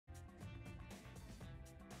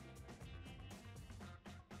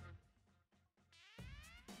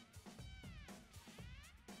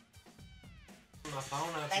my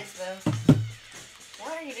phone up. Thanks, Boo.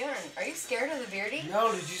 What are you doing? Are you scared of the beardy?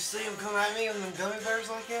 No, did you see him come at me with them gummy bears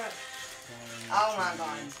like that? Oh my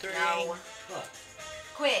god. No. Look.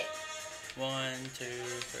 Quit. 1, 2,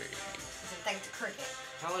 3. Thanks to Cricket.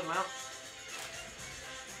 Can I let him out?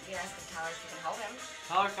 You ask Tyler if you can hold him.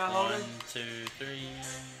 Tyler, can I hold him? 1, 2, 3.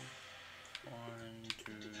 1,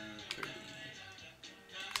 2, 3.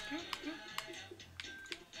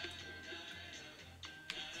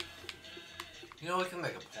 You know, we can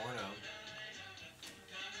make a porno.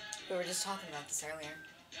 We were just talking about this earlier.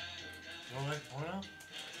 You want to make a porno?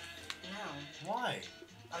 No. Why?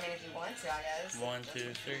 I mean, if you want to, I guess. 1,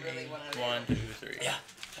 2, 3. Really wanna do 1, 2, 3. Yeah.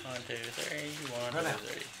 1, 2, 3. 1, Run 2, out.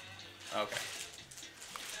 3. Okay.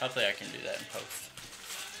 Hopefully I can do that in post.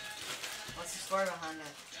 What's the story behind it?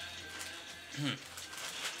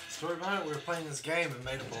 Story behind it, we were playing this game and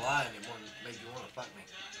made up a lie and it made you want to fuck me.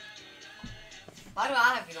 Why do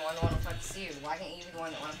I have to be the one that wants to fuck you? Why can't you be the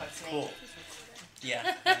one that wants to fuck me? Cool.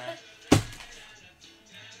 Yeah.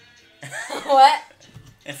 What?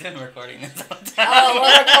 It's been recording this whole time. Oh,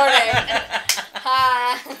 we're recording.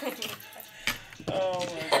 Hi. Oh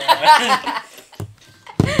my god.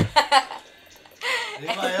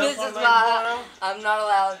 Anybody else This want is to make a why porno? I'm not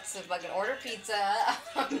allowed to fucking order pizza.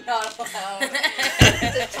 I'm not allowed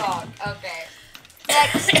to talk. Okay.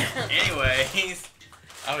 Next. Anyways.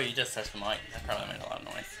 Oh, you just touched the mic. That probably made a lot of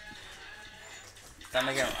noise. Stop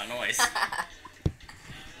making a lot of noise.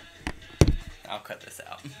 I'll cut this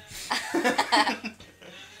out.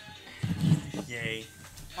 Yay.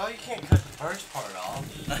 Oh, you can't cut the first part off.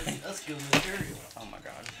 That's good material. Oh my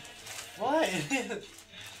god. What?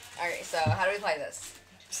 Alright, so how do we play this?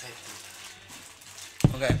 Safety.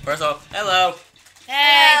 Okay, first off, hello.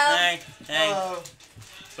 Hello. Hey. Hey. Hello.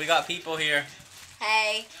 We got people here.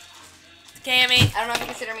 Hey. Cammy. I don't know if you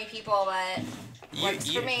consider me people, but works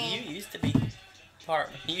for me. You used to be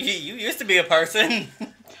you used to be a person.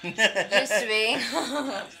 Used to be.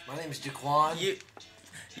 My name is Jaquan. You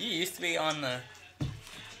used to be on the.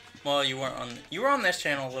 Well, you weren't on. You were on this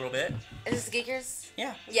channel a little bit. Is this Geekers?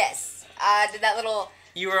 Yeah. Yes. I did that little.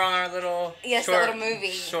 You were on our little. Yes, short, that little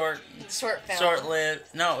movie. Short film.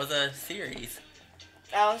 Short-lived. No, it was a series.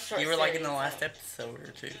 That was short. You were like in the series, last so. episode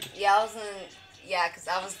or two. Yeah, I was in. Yeah, because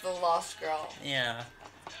I was the lost girl. Yeah.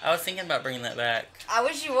 I was thinking about bringing that back. I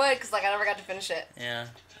wish you would, because like I never got to finish it. Yeah.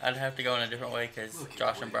 I'd have to go in a different way because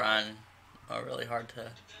Josh and Brian are really hard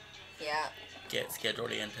to Yeah. get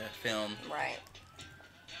scheduled in to film. Right.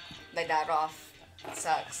 They died off. It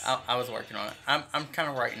sucks. I was working on it. I'm kind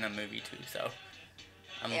of writing a movie too, so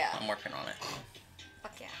I'm working on it.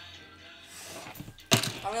 Fuck yeah.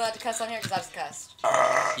 Are we allowed to cuss on here? Because I just cussed.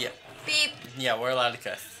 Yeah. Beep. Yeah, we're allowed to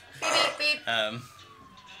cuss. Beep, beep, beep.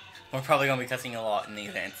 We're probably gonna be cussing a lot in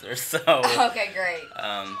these answers, so. Okay, great.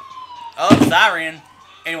 Oh, siren.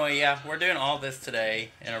 Anyway, yeah, we're doing all this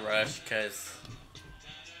today in a rush because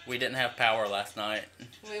we didn't have power last night.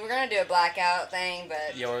 We were going to do a blackout thing,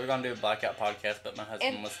 but... Yeah, we were gonna do a blackout podcast, but my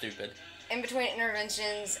husband was stupid. In between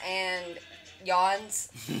interventions and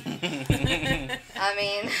yawns. I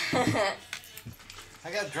mean...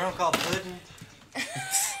 I got drunk off pudding.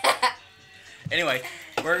 Anyway,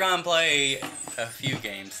 we're gonna play a few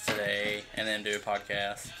games today and then do a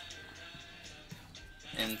podcast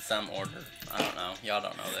in some order. I don't know. Y'all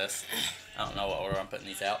don't know this. I don't know what order I'm putting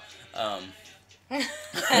these out. I wish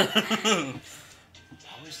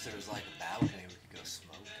there was like a balcony we could go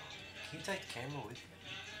smoke on. Can you take the camera with you?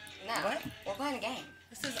 No. What? We're playing a game.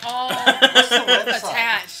 This is all What's the website?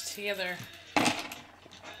 attached together.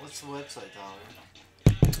 What's the website,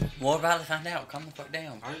 Tyler? We're about to find out. Calm the fuck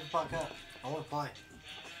down. Hurry the fuck up. I want to play.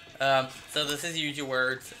 So this is Use Your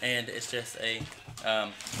Words, and it's just a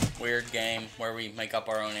weird game where we make up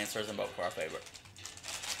our own answers and vote for our favorite.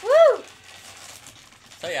 Woo!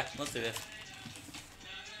 So yeah, let's do this.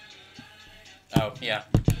 Oh, yeah.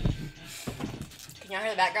 Can y'all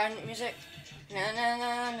hear the background music? No, no,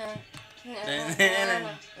 no, no. No, no, no, no, Okay.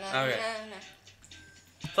 no, no.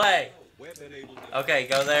 Play! Okay,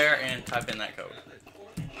 go there and type in that code.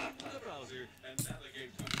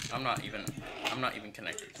 I'm not even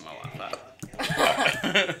connected to my Wi-Fi.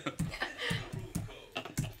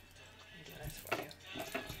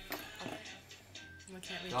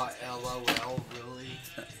 Not LOL, really?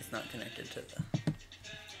 It's not connected to the...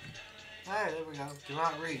 Alright, there we go. Do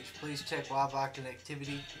not reach. Please check Wi-Fi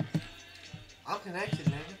connectivity. I'm connected,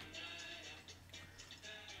 nigga.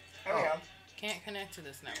 There we go. Can't connect to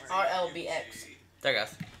this network. RLBX. There,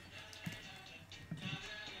 guys.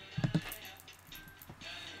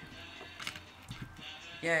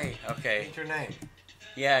 Yay, okay. What's your name?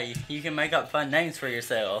 Yeah, you can make up fun names for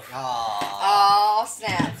yourself. Aww. Oh,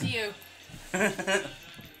 snap. It's you. Do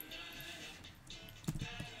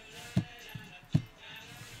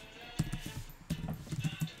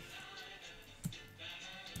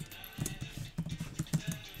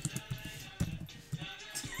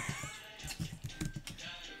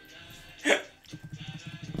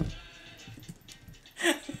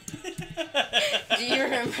you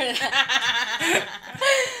remember that?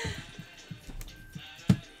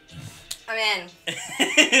 I'm in.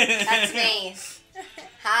 That's me.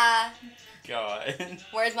 Hi. God.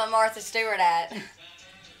 Where's my Martha Stewart at?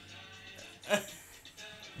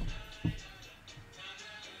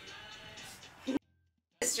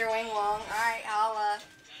 Mr. Wing Wong. Alright, holla.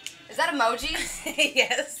 Is that emojis?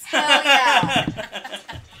 Yes. Hell yeah.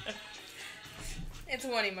 It's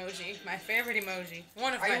one emoji. My favorite emoji.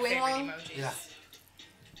 One of Are my you favorite Wing Wong? emojis. Yeah.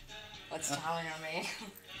 What's Tyler on me?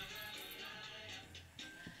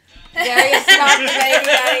 Darius talked to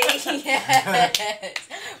anybody. Yes.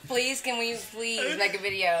 Please, can we please make a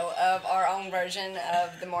video of our own version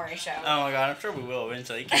of the morning show? Oh my god, I'm sure we will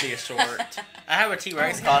eventually. It could be a short. I have a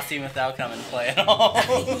T-Rex costume if that'll come and play at all.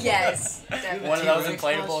 Yes, definitely. One of those T-Rex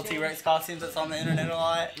inflatable costume? T-Rex costumes that's on the internet a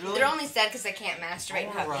lot. Really? They're only sad because they can't masturbate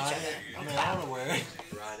and I hug wanna each ride other. it. on Man, I cloud. want to wear it.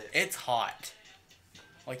 Ride it. It's hot.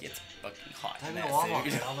 Like, it's fucking hot Take in me to that Walmart,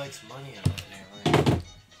 suit. man. I'll make some money out of it. Damn right.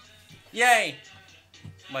 Yay!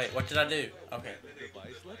 Wait, what did I do? Okay.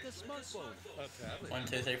 1,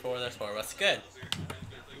 2, 3, 4, that's 4. That's good.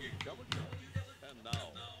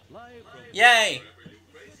 Yay!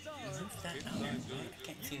 Move that out. I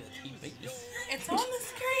can't see the TV. It's on the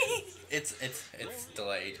screen. It's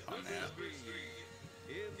delayed on that.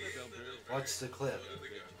 Watch the clip.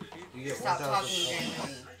 You get Stop 1,000. talking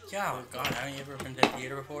again. Yeah, oh god, haven't you ever been to the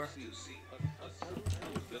theater before?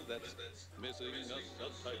 That's missing a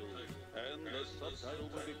subtitle, and the subtitle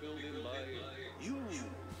will be filled in by you.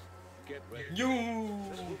 Get ready. You.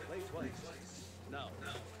 This will play twice. Now,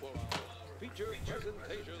 for our feature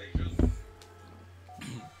presentation.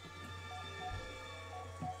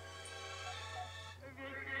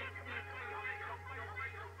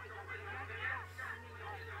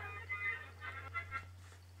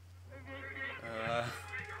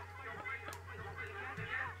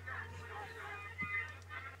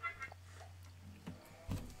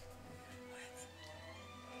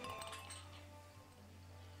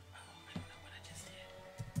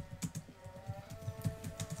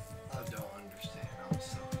 I don't understand. I'm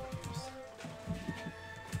so confused.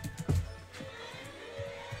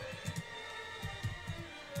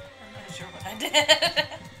 I'm not sure what I did. What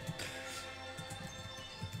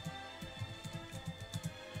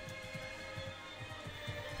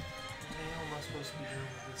the hell am I supposed to be doing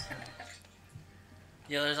with this thing?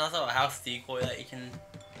 Yeah, there's also a house decoy that you can.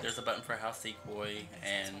 There's a button for a house decoy,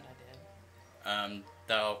 and That's what I did.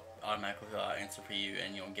 they'll automatically answer for you,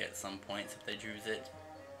 and you'll get some points if they choose it.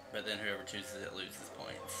 But then whoever chooses it loses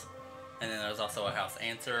points. And then there's also a house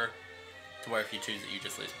answer, to where if you choose it, you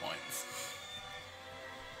just lose points.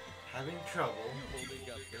 Having trouble. Only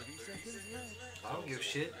got 30 seconds left. I don't give a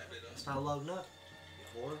shit. It's not loading up.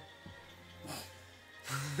 Or.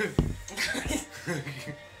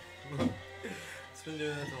 It's been doing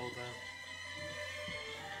that the whole time.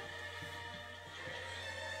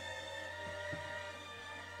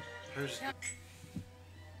 Here's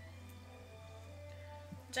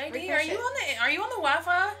JD, Refresh it. are you on the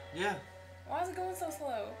Wi-Fi? yeah. Why is it going so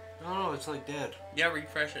slow? No, it's like dead. Yeah,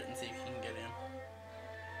 refresh it and see if you can get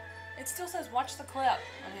in. It still says watch the clip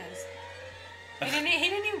on his. He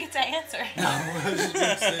didn't even get to answer. I was just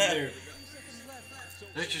gonna sit there.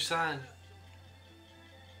 There's your sign.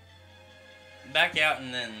 Back out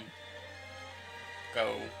and then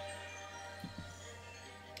go.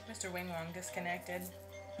 Mr. Wing Wong disconnected.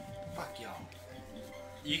 Fuck y'all.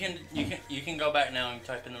 You can go back now and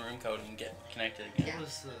type in the room code and get connected again. Yeah.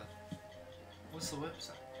 What's the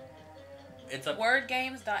website? It's up.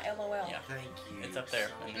 Wordgames.lol. Yeah. Thank you. It's up there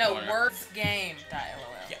in the No, corner.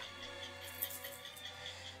 wordsgame.lol. Yeah.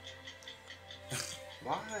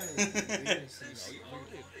 Why? Weird, so slow.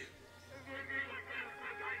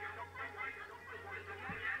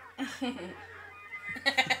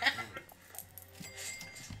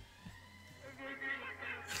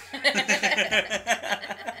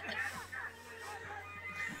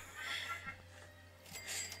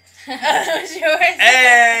 That was yours.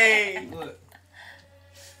 Hey! Look.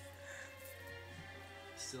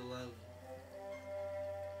 Still low.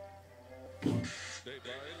 Stay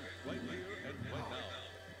blind, right here and right now.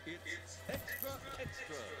 It's extra,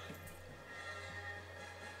 extra.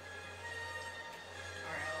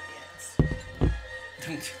 Alright,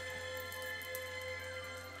 yes.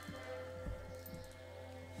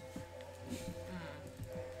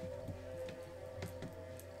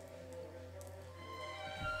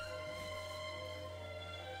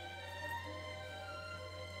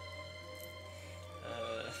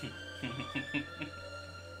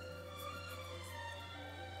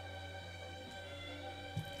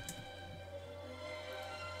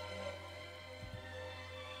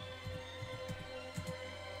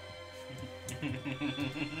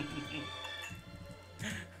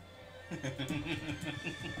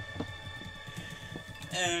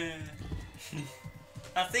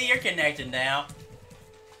 I see you're connected now.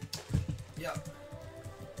 Yep.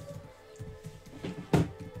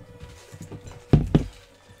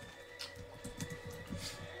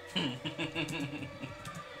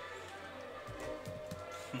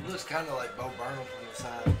 It looks kind of like Bo Burnham from the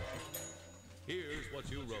side. Here's what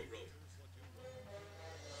you wrote.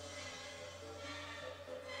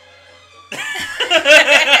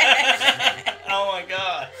 Oh my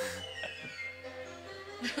god.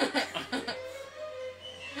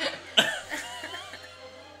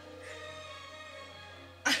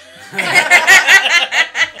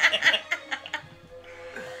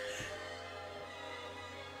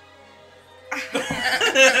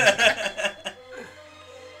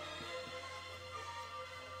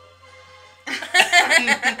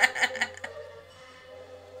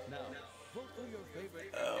 Now, vote for your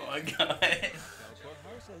favorite. Oh my god. Now for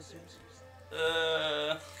house answers.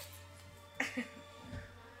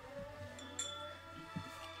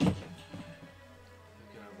 Who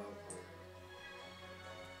can I vote for?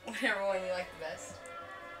 Whichever one you like the best.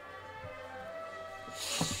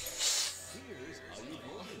 Here's how you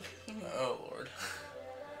vote. Oh lord.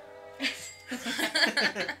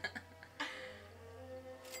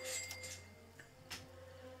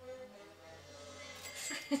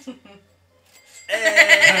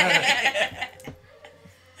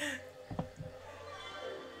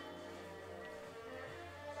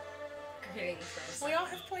 Creating first. We all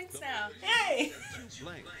have points now. Yay! You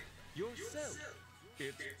blank yourself.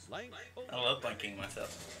 It's blank. I love blanking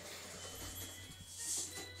myself.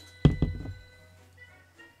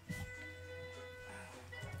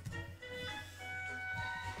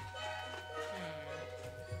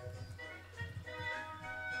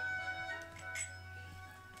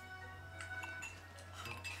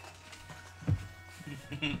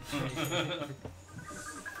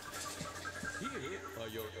 Here are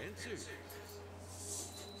your answers.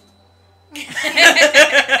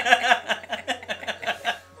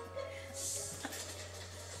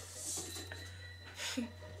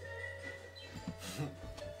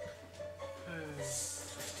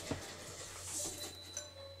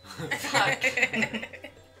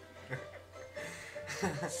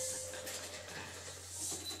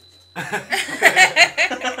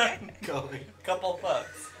 Going. Couple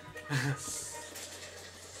fucks.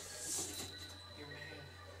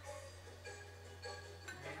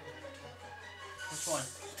 Which one?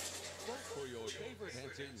 Vote for your favorite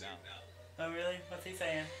answer now. Oh really? What's he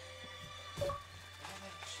saying?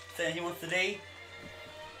 Saying he wants the D?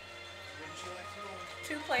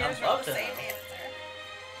 Two players I'd roll love the to same know. answer.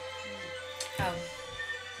 Oh.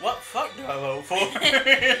 What fuck do I vote for?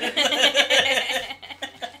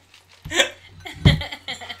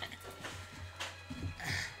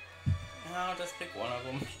 I'll just pick one of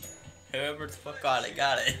them. Whoever the fuck got it,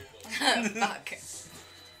 got it. Fuck.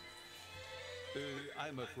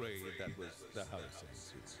 I'm afraid that was the house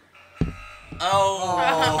answers.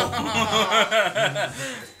 Oh.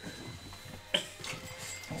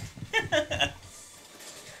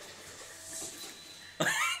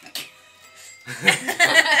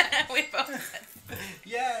 We both said.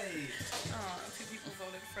 Yay! Oh, two people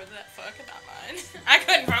voted for that fuck, not mine. I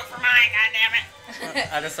couldn't vote for mine, goddammit.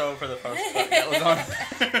 I just voted for the first fuck that was on.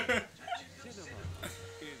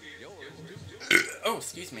 Oh,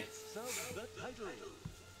 excuse me. Sub the title.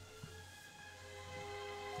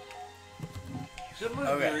 Shouldn't we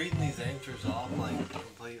Okay. be reading these answers off like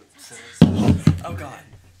complete sentences? Oh god.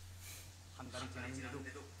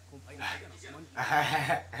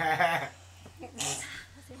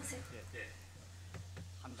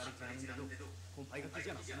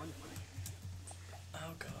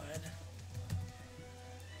 Oh god.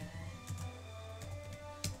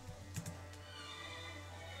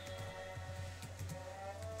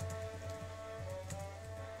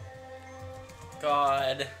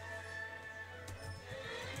 God.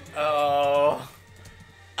 Oh.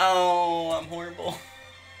 Oh, I'm horrible.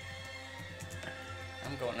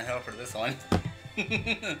 I'm going to hell for this one.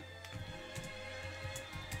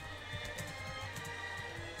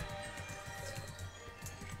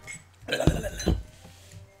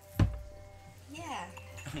 Yeah.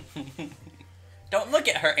 Don't look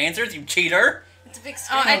at her answers, you cheater. It's a big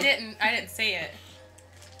screen. Oh, I didn't see it.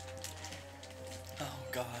 Oh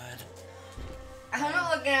god. I'm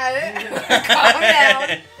not looking at it. Calm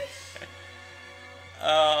down.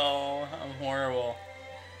 Oh. horrible.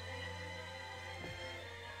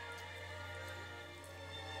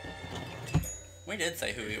 We did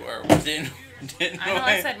say who we were, didn't I know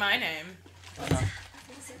I said my name. Oh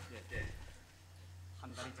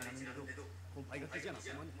my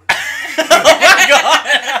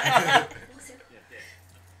god!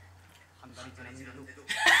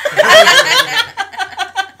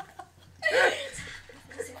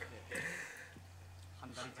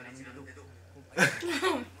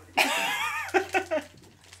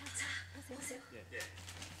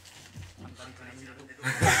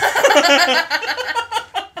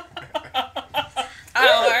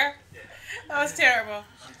 Tyler. That was terrible.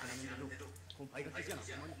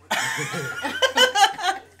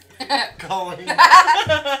 Colleen.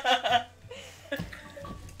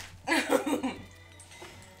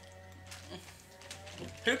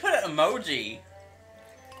 Who put an emoji?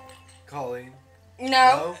 Colleen.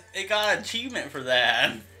 No. It got an achievement for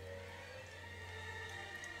that.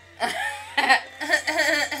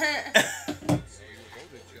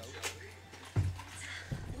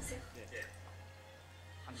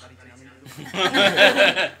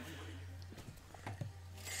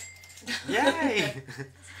 Yay!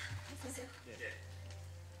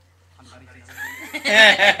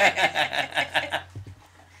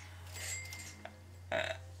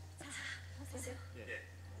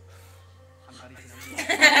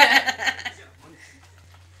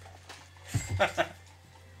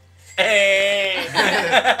 Hey!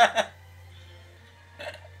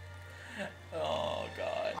 Oh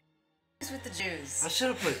god. What's with the Jews? I should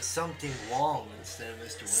have put something Wong instead of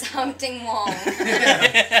Mr. Wing. Something wrong.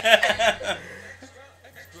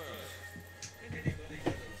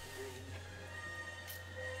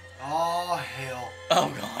 Oh, hell.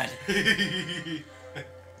 Oh god.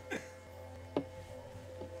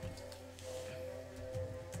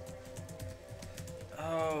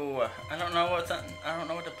 Oh, I don't know what to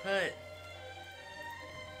put.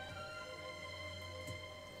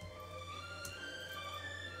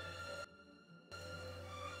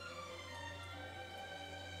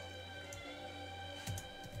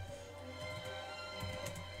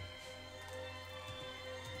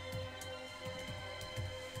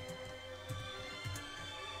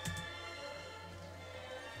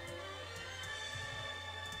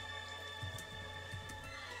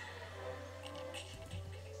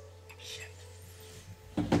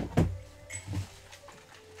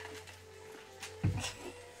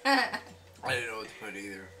 I didn't know what to put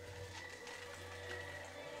either.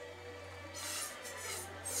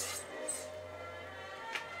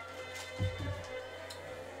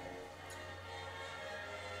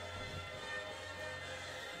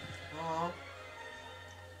 Aw.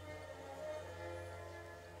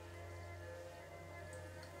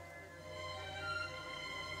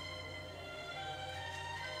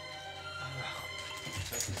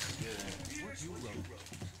 This is good. What you wrote.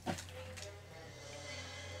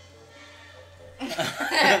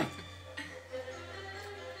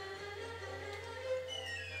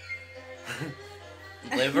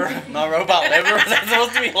 Liver? My robot liver? Was that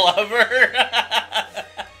supposed to be lover?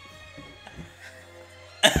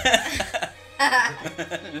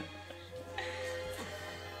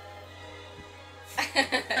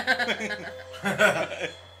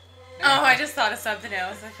 Oh, I just thought of something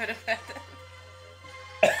else. I could have had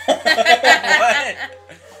What?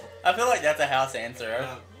 I feel like that's a house answer.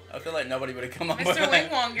 I feel like nobody would have come up with Mr. Wing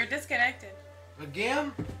that. Wong, you're disconnected.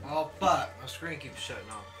 Again? Oh, fuck. My screen keeps shutting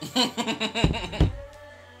off.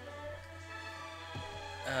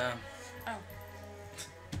 Oh.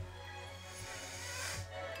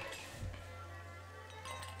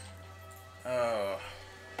 Oh.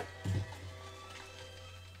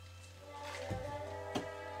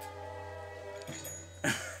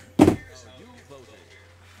 You voted.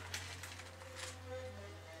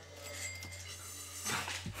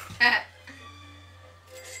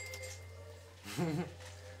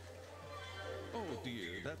 Oh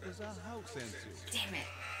dear, that was a house answer. Damn it.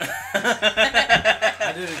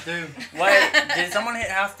 I did it too. Wait, did someone hit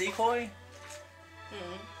house decoy?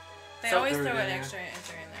 They So always they're throw in an there. extra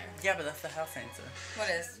answer in there. Yeah, but that's the house answer. What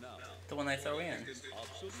is? Now, The one they throw in.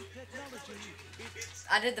 obsolete technology. It's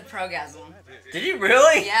I did the progasm. Did you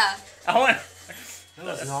really? Yeah. I want. That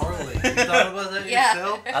was gnarly. You thought about that Yeah.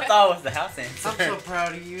 yourself? I thought it was the house answer. I'm so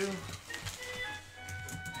proud of you.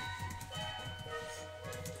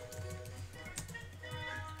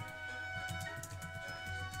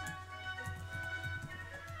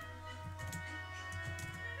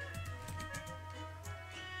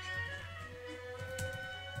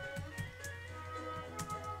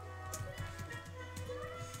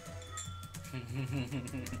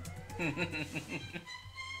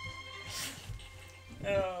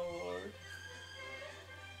 Oh, Lord.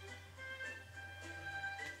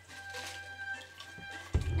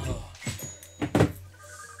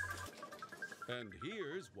 And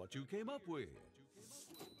here's what you came up with.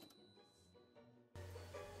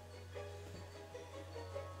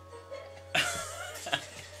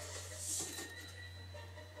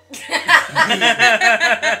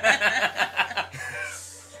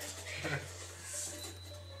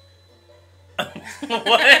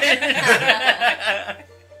 What?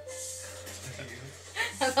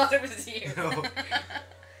 I thought it was you. No.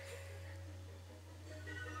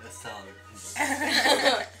 That's solid.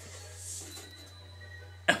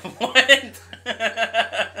 What? Okay,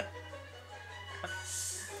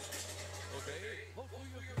 vote for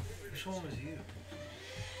your Which one was you?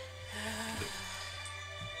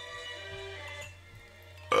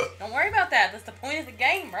 Don't worry about that. That's the point of the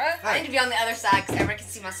game, bruh. I need to be on the other side because everyone can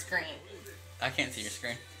see my screen. I can't see your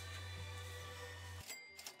screen.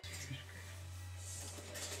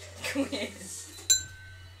 Quiz.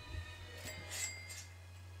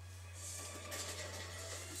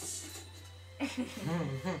 Damn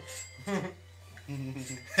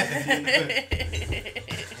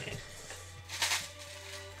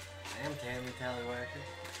Tammy Tallywhacker.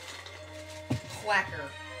 Quacker.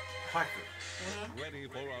 Quacker. ready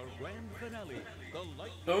for our grand finale. The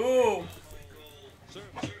light Ooh.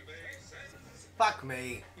 survey. Fuck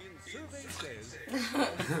me. In survey says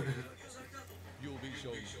you'll be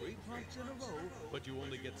shown 3 prompts in a row, but you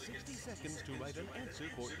only get 60 seconds to write an answer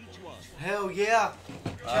for each one. Hell yeah.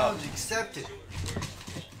 Challenge accepted.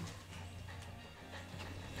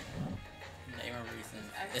 Name a reason.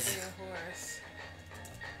 Actually, a horse.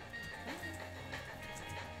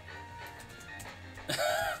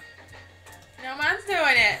 No, mine's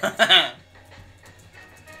doing it. I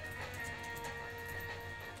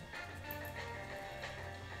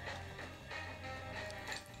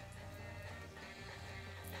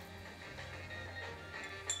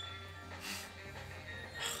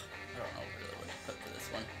don't know really what to put for this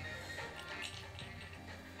one.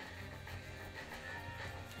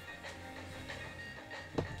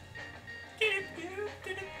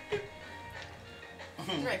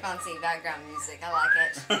 Very fancy background music. I like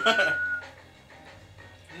it.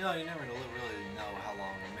 You know, you never really know how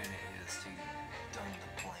long a minute is till you've done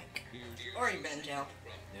the plank. Or you've been in jail.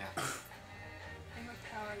 Yeah. I'm a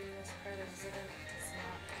power U.S. president. It's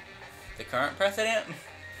not. The current president?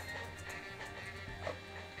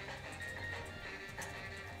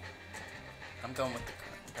 I'm going with the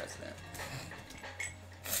current president.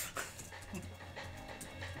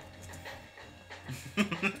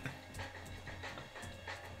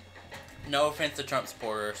 No offense to Trump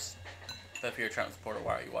supporters, but if you're a Trump supporter,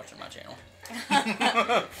 why are you watching my channel?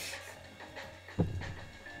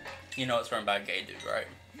 You know it's run by a gay dude, right?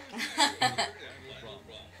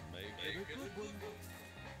 Make it a good one.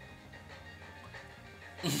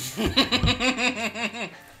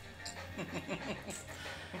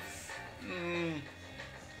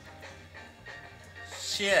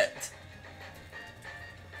 Shit.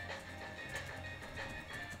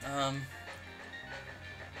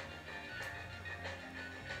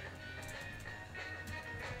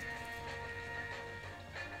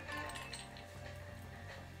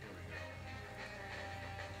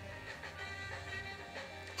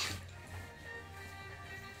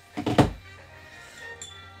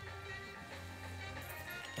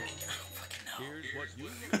 Here's what you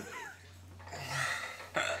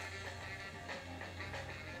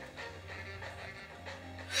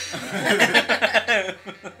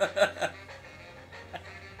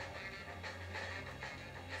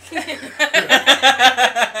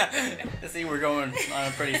See, we're going on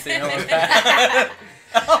a pretty similar path.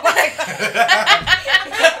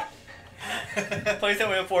 Please tell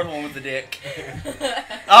me the fourth one was the dick.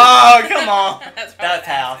 Oh, come on. That's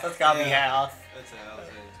house. That's gotta be house. That's how I was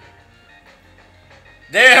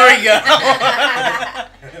There we go.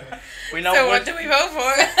 We know So what do we vote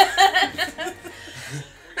for?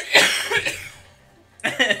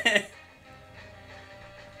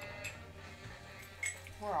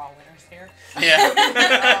 We're all winners here. Yeah. Oh,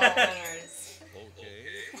 winners. okay.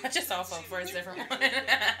 Let's just all vote for a different one.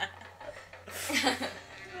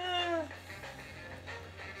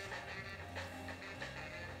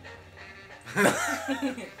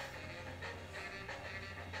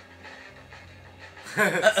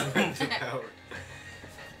 That's the power.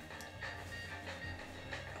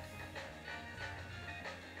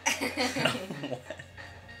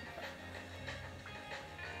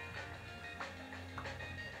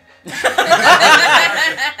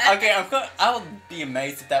 Okay, I would be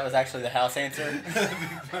amazed if that was actually the house answer. That'd be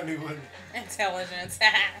funny, wouldn't it? Intelligence.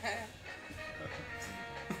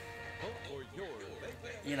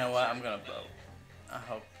 You know what? I'm gonna vote.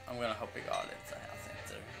 I'm gonna hope to God it's a house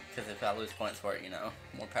answer. Because if I lose points for it,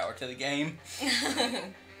 more power to the game.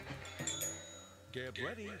 Get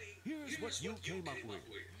ready. Here's what you came up with.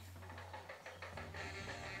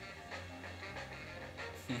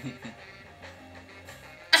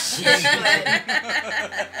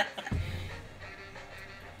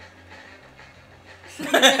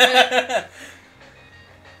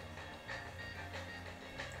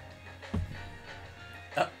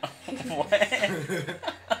 What?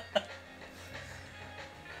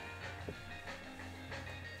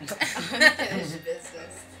 Unfinished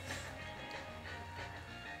business.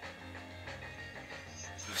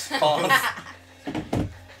 Pause.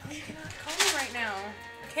 Call me right now.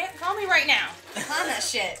 Can't call me right now. Climb that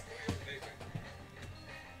shit.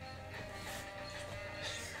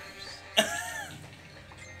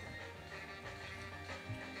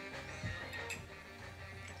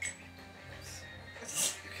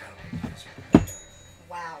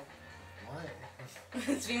 Wow. What?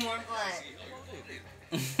 Let's be more fun.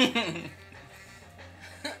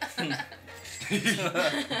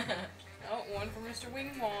 Oh, one for Mr.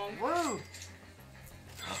 Wing Wong. Woo!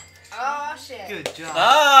 Oh shit. Good job.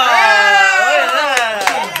 Oh!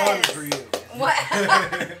 That's Look fun at for you. What?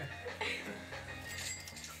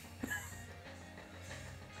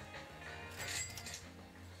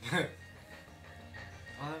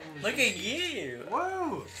 Look at you!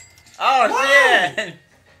 Woo! Oh Whoa! shit!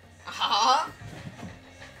 Aw.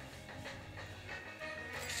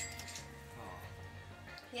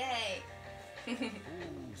 Yay. Oh,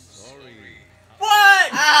 sorry. What?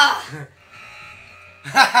 Ah.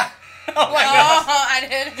 Oh my god! Oh, I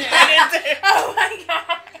did it. I didn't do- Oh my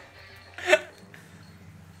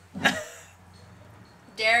god.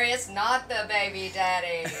 Darius, not the baby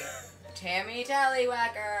daddy. Tammy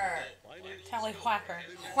Tallywhacker. Tally whacker.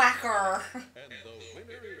 Whacker. And the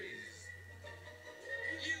winner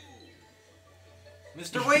is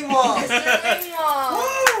Mr. Wingwall! Mr. Wingwall.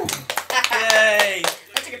 Woo! Yay!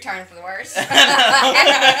 That took a turn for the worse. And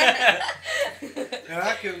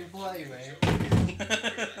I couldn't play, man.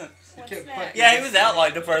 What's Kept that? putting- Yeah, he was out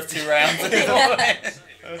like the first 2 rounds.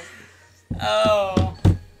 Oh.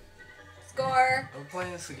 Score. Are we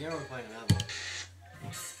playing this again or are we playing another one?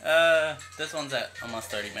 This one's at almost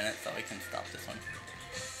 30 minutes, so we can stop this one.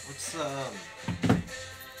 What's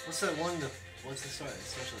that one what's the start? It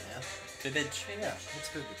starts with F? Fibbage. Yeah, what's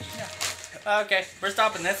Fibbage? Okay, we're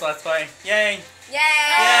stopping this Let's Play. Yay! Yay.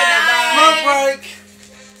 Yeah, Smoke Bye. break!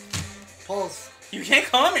 Pause. You can't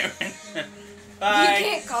call me right now. You Bye.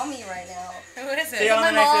 can't call me right now. Who is See you it? on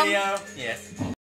the My next mom. video. Yes.